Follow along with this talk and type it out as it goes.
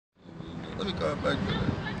car back there.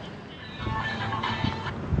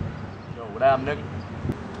 Yo, what happened, nigga?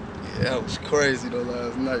 Yeah, that was crazy though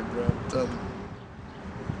last night, bro. I'm telling you.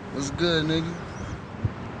 What's good, nigga?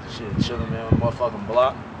 Shit, chillin', man, on the motherfucking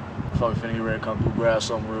block. Fucking finna get ready to come through, grab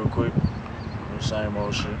something real quick. Same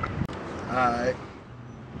old shit. Alright.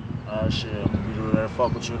 Alright, shit. I'm gonna be ready to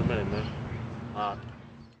fuck with you in a minute, man. Alright.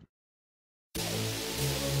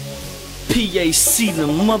 P.A.C. the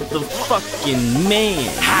motherfucking man.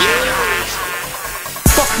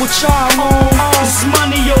 Fuck what y'all on. This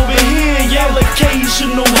money over here, y'all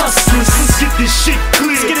occasional hustlers. Let's get this shit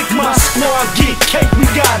clear. My squad get cake, we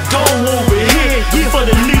got dough over here. For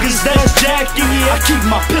the niggas that's jacking, yeah, I keep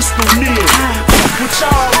my pistol near. Fuck what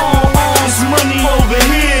y'all on. This money over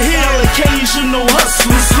here, y'all occasional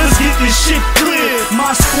hustlers. Let's get this shit clear.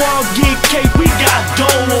 My squad get cake, we got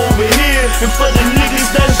dough over here. And for the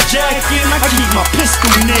niggas that's jacking, I keep my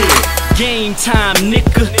pistol near. Game time,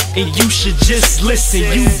 nigga, and you should just listen.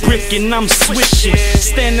 You brickin', I'm switching,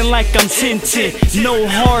 standing like I'm 10-10. No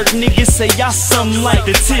hard niggas say y'all something like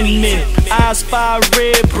the 10 men. Eyes fire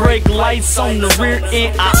red, brake lights on the rear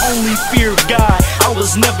end. I only fear God, I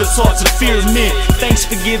was never taught to fear men. Thanks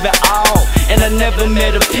for giving all, and I never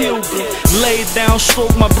met a pilgrim. Laid down,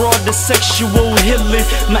 stroke my broader sexual healing.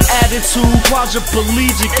 My attitude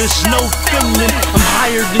quadriplegic, there's no feeling. I'm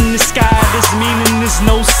higher than the sky, this meaning there's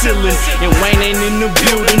no ceiling. And Wayne ain't in the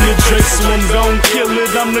building to Drake, so I'm gon' kill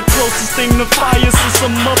it. I'm the closest thing to fire, so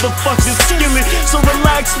some motherfuckers kill it. So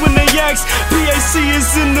relax when they ask, PAC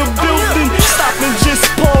is in the building. Stop and just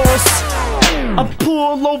pause. I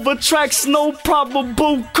pull over tracks, no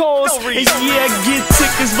probable cause. And yeah, I get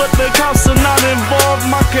tickets, but the cops are not involved.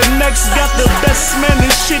 My connects got the best man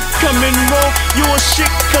and shit coming raw. Your shit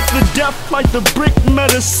cut the death like the brick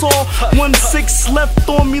metal saw. 1-6 left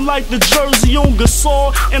on me like the jersey on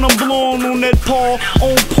Gasol. And I'm blowing on that paw,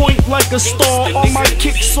 on point like a star. All my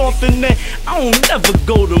kicks off in that, I don't ever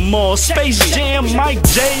go to Mars. Space Jam, Mike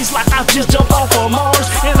J's like I just jumped off of Mars.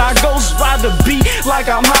 And I ghost ride the beat like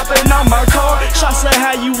I'm hopping out my car. Shots at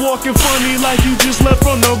how you walking funny like you just left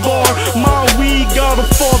from the bar. My weed got a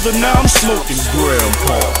father, now I'm smoking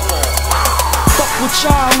grandpa. Fuck what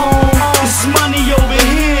y'all on. This money over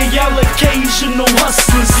here, y'all occasional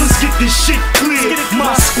hustlers. Let's get this shit clear.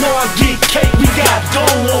 My squad get cake, we got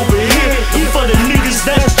dough over here. And for the niggas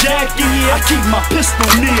that's jacking, yeah, I keep my pistol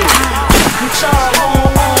near. Fuck what y'all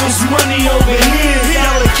on. This money over here,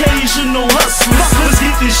 y'all occasional hustlers. Let's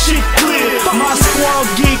get this shit clear. My squad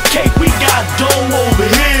get cake, we got dough over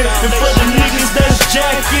here. And for the niggas that's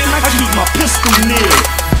jacking, I keep my pistol near.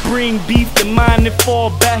 Bring beef to mine and fall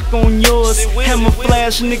back on yours. Hammer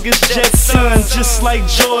flash niggas jet son, just like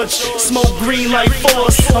George. Smoke green like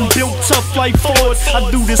Force, I'm built tough like Ford.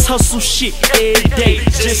 I do this hustle shit every day,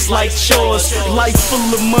 just like chores. Life full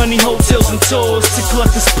of money, hotels and tours. To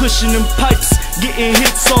collectors pushing them pipes, getting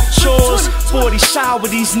hits off chores. 40 shower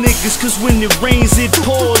these niggas, cause when it rains it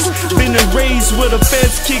pours. Been raised where the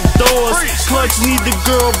feds kick doors. Clutch need the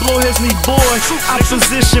girl, blowheads need boy.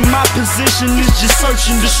 Opposition, my position is just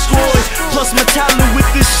search and destroy. Plus my talent with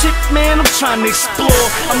this shit, man, I'm trying to explore.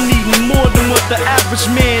 I'm needing more than what the average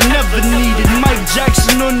man never needed. Mike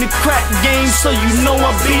Jackson on the crack game, so you know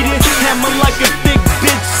I beat it. Hammer like a big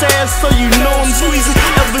bitch ass, so you know I'm squeezing.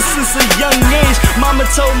 Ever since a young age, mama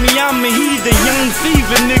told me I'm a heathen, young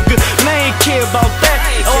fever nigga. And I ain't care about that.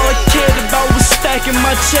 All I cared about was stacking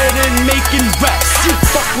my cheddar and making raps.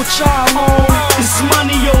 Fuck what y'all on. This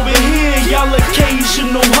money over here, y'all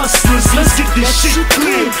occasional hustlers. Let's get this shit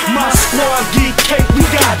clear. My squad get cake, we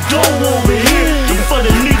got dough over here. And for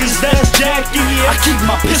the niggas that's jacking, yeah, I keep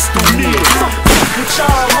my pistol near. Fuck what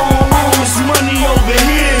y'all on. This money over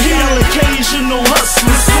here, y'all occasional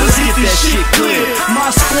hustlers. Let's get this shit clear.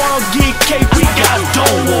 My squad get cake, we got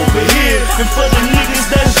dough over here. And for the niggas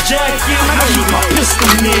that's jacking, I keep my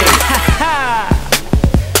pistol near.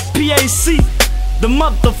 PAC, the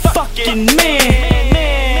motherfucking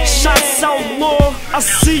man. Shots outlaw, I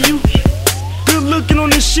see you. Good looking on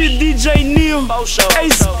this shit, DJ Neil.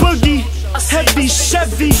 Ace Boogie, Heavy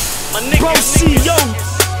Chevy, Bro CO,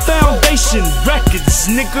 Foundation Records,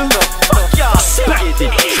 nigga. Respect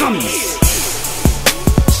it, commies.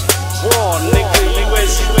 Raw, nigga,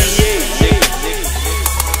 USA.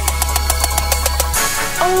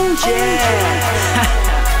 Oh yeah.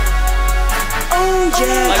 Oh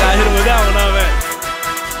yeah. I gotta hit him with that one, huh, man?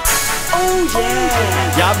 Oh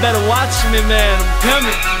yeah. Y'all better watch me, man. I'm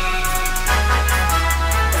coming.